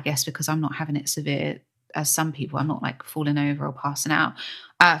unwell, I guess, because I'm not having it severe as some people. I'm not like falling over or passing out.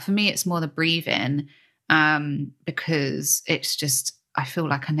 For me, it's more the breathing, because it's just, I feel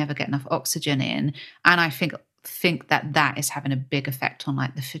like I never get enough oxygen in. And I think that is having a big effect on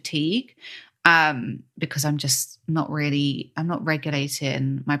like the fatigue, because I'm not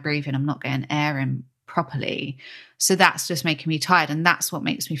regulating my breathing. I'm not getting air in properly. So that's just making me tired, and that's what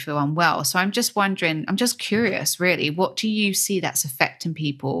makes me feel unwell. So I'm just wondering, I'm just curious, really, what do you see that's affecting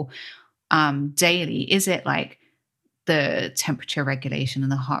people daily? Is it like the temperature regulation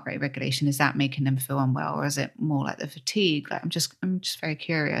and the heart rate regulation? Is that making them feel unwell, or is it more like the fatigue? Like, I'm just very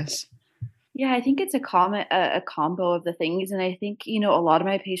curious. Yeah, I think it's a combo of the things. And I think, a lot of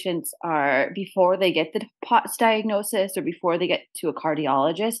my patients are, before they get the POTS diagnosis or before they get to a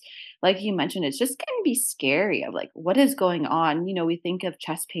cardiologist, like you mentioned, it's just going to be scary of like, what is going on? We think of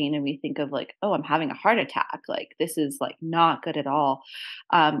chest pain and we think of like, oh, I'm having a heart attack. Like, this is like not good at all.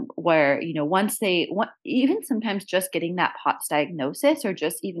 Where, even sometimes just getting that POTS diagnosis, or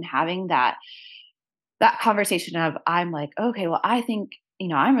just even having that conversation of, I'm like, okay, well, I think,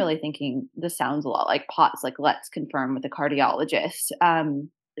 I'm really thinking this sounds a lot like POTS, like, let's confirm with the cardiologist.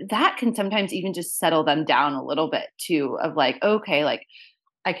 That can sometimes even just settle them down a little bit too, of like, okay, like,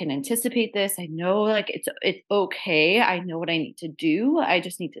 I can anticipate this. I know, like, it's okay. I know what I need to do. I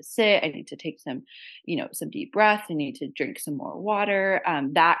just need to sit. I need to take some deep breaths. I need to drink some more water.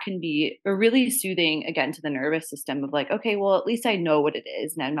 That can be a really soothing, again, to the nervous system of like, okay, well, at least I know what it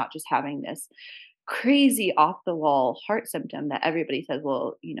is, and I'm not just having this crazy off the wall heart symptom that everybody says,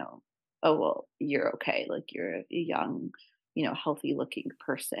 well, oh, well, you're okay. Like, you're a young, healthy looking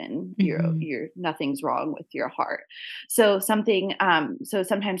person. Mhm. You're nothing's wrong with your heart. So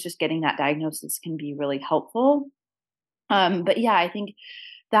sometimes just getting that diagnosis can be really helpful. But yeah, I think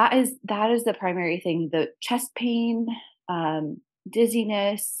that is the primary thing: the chest pain, um,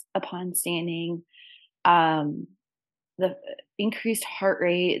 dizziness upon standing, um, the increased heart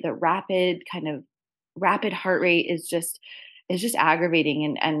rate, the rapid heart rate is just, is just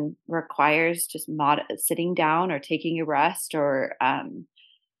aggravating and requires just sitting down or taking a rest or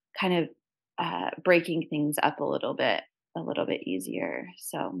kind of breaking things up a little bit easier.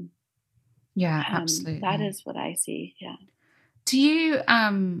 So Yeah, that absolutely. is what I see. Yeah. Do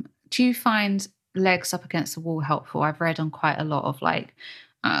you find legs up against the wall helpful? I've read on quite a lot of like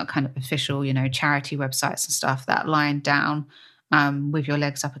kind of official, charity websites and stuff that lying down with your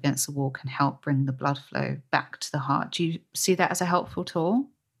legs up against the wall can help bring the blood flow back to the heart. Do you see that as a helpful tool?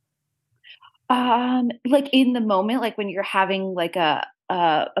 Like in the moment, like when you're having like a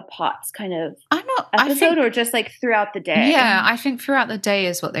POTS kind of I'm not, I episode, think, or just like throughout the day? yeah, I think throughout the day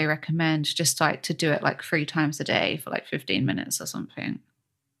is what they recommend, just like to do it like 3 times a day for like 15 minutes or something.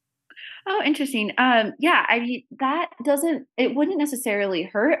 Oh, interesting. Yeah, I mean, it wouldn't necessarily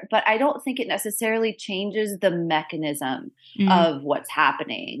hurt, but I don't think it necessarily changes the mechanism Mm, of what's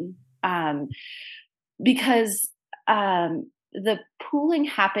happening. Because the pooling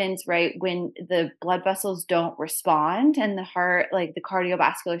happens right when the blood vessels don't respond and the heart, like the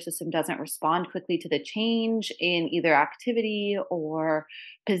cardiovascular system, doesn't respond quickly to the change in either activity or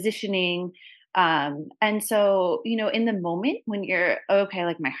positioning. And so, in the moment when you're okay,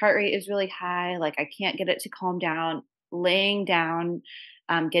 like my heart rate is really high, like I can't get it to calm down, laying down,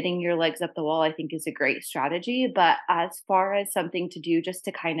 getting your legs up the wall, I think is a great strategy. But as far as something to do just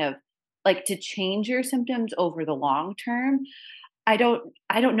to kind of like to change your symptoms over the long term, I don't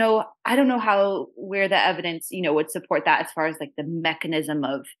know how where the evidence, would support that as far as like the mechanism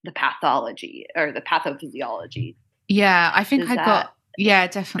of the pathology or the pathophysiology. yeah, I think Does I that got, yeah,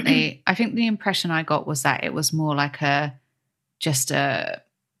 definitely. I think the impression I got was that it was more like just a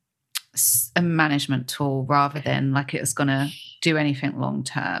management tool rather than like it was going to do anything long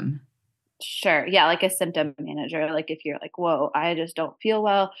term. Sure. Yeah, like a symptom manager. Like if you're like, "Whoa, I just don't feel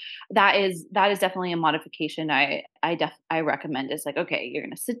well," that is definitely a modification I recommend. Is like, okay, you're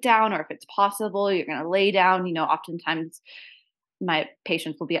going to sit down, or if it's possible, you're going to lay down. Oftentimes my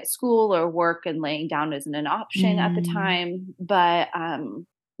patients will be at school or work, and laying down isn't an option at the Mm, time.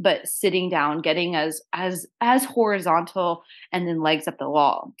 But sitting down, getting as horizontal, and then legs up the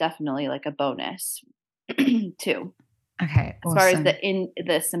wall, definitely like a bonus too, okay, as far as awesome.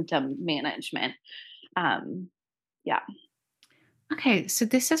 the symptom management. Um, yeah. Okay, so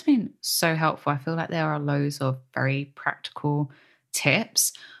this has been so helpful. I feel like there are loads of very practical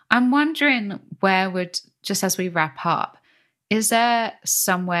tips. I'm wondering just as we wrap up, is there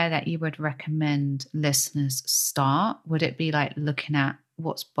somewhere that you would recommend listeners start? Would it be like looking at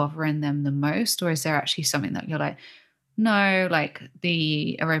what's bothering them the most? Or is there actually something that you're like, no, like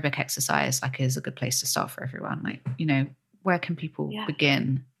the aerobic exercise like is a good place to start for everyone? Like, where can people Yeah.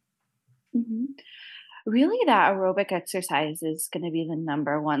 begin? Mhm. Really, that aerobic exercise is going to be the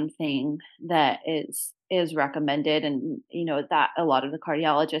number one thing that is recommended, and that a lot of the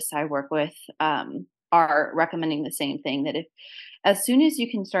cardiologists I work with are recommending the same thing. That if as soon as you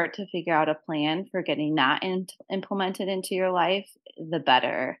can start to figure out a plan for getting that implemented into your life, the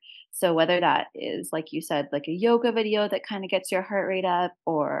better. So whether that is, like you said, like a yoga video that kind of gets your heart rate up,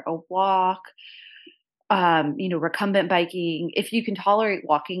 or a walk, recumbent biking. If you can tolerate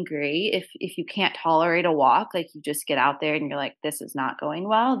walking, great. If you can't tolerate a walk, like you just get out there and you're like, this is not going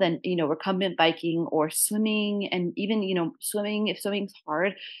well, then recumbent biking or swimming, and even swimming, if swimming's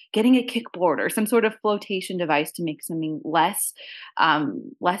hard, getting a kickboard or some sort of flotation device to make swimming less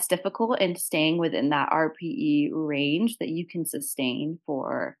difficult, and staying within that RPE range that you can sustain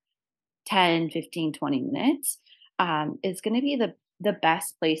for 10, 15, 20 minutes is going to be the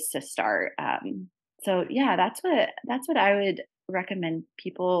best place to start. So yeah, that's what I would recommend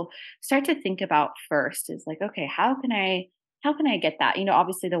people start to think about first. Is like, okay, how can I get that?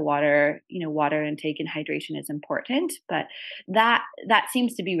 Obviously the water intake and hydration is important, but that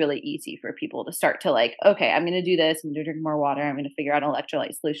seems to be really easy for people to start to like, okay, I'm going to do this. I'm going to drink more water. I'm going to figure out an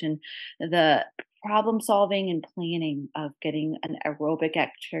electrolyte solution. The problem solving and planning of getting an aerobic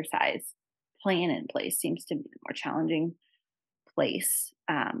exercise plan in place seems to be the more challenging place,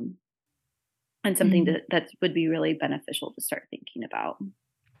 and something Mm. that would be really beneficial to start thinking about.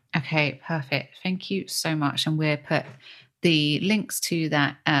 Okay, perfect. Thank you so much. And we'll put the links to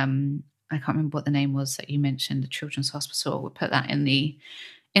that. I can't remember what the name was that you mentioned, the Children's Hospital. We'll put that in the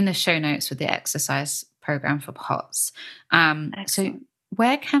show notes with the exercise program for POTS. So Excellent.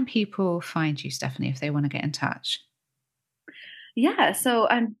 where can people find you, Stephanie, if they want to get in touch? Yeah, so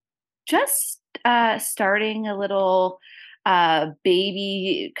I'm just starting a little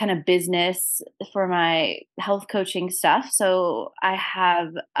baby kind of business for my health coaching stuff. So I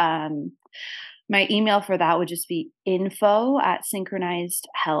have my email for that would just be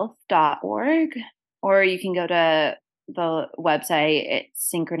info@synchronizedhealth.org, or you can go to the website. It's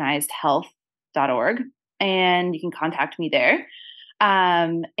synchronizedhealth.org, and you can contact me there.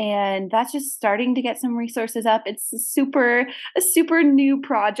 And that's just starting to get some resources up. It's a super new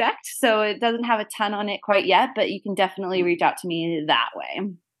project, so it doesn't have a ton on it quite yet, but you can definitely reach out to me that way.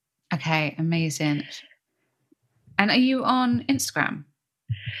 Okay, amazing. And are you on Instagram?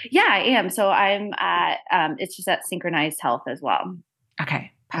 Yeah, I am. So I'm at, it's just at Synchronized Health as well.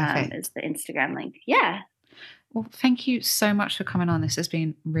 Okay, perfect. Is the Instagram link. Yeah. Well, thank you so much for coming on. This has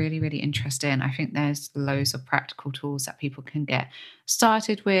been really, really interesting. I think there's loads of practical tools that people can get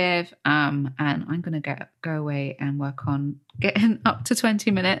started with. And I'm going to go away and work on getting up to 20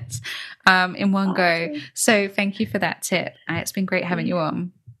 minutes in one go. So thank you for that tip. It's been great having you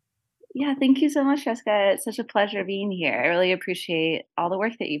on. Yeah, thank you so much, Jessica. It's such a pleasure being here. I really appreciate all the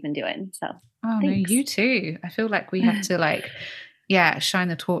work that you've been doing. So, thanks. No, you too. I feel like we have to shine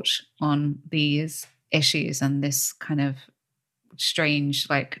the torch on these issues and this kind of strange,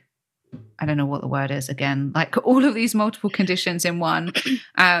 I don't know what the word is again, all of these multiple conditions in one.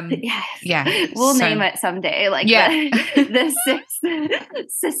 Yes. Yeah. We'll name it someday, the six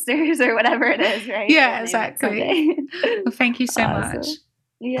sisters or whatever it is, right? Yeah, we'll exactly. Well, thank you so much.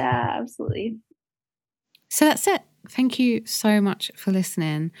 Yeah, absolutely. So that's it. Thank you so much for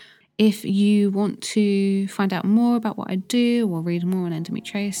listening. If you want to find out more about what I do or read more on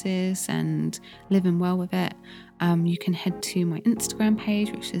endometriosis and living well with it, you can head to my Instagram page,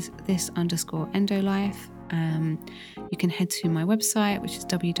 which is this_endolife. You can head to my website, which is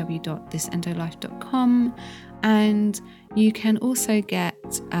www.thisendolife.com. And you can also get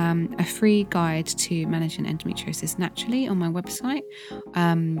a free guide to managing endometriosis naturally on my website.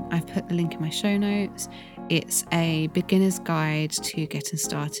 I've put the link in my show notes. It's a beginner's guide to getting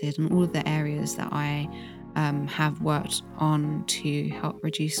started on all of the areas that I have worked on to help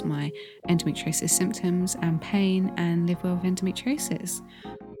reduce my endometriosis symptoms and pain and live well with endometriosis.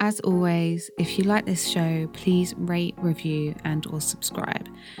 As always, if you like this show, please rate, review, and or subscribe.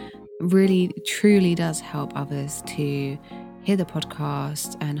 Really, truly does help others to hear the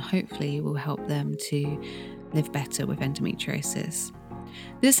podcast and hopefully will help them to live better with endometriosis.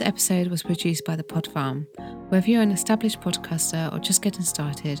 This episode was produced by The Pod Farm. Whether you're an established podcaster or just getting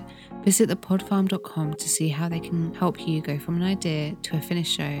started, visit thepodfarm.com to see how they can help you go from an idea to a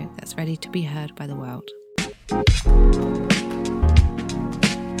finished show that's ready to be heard by the world.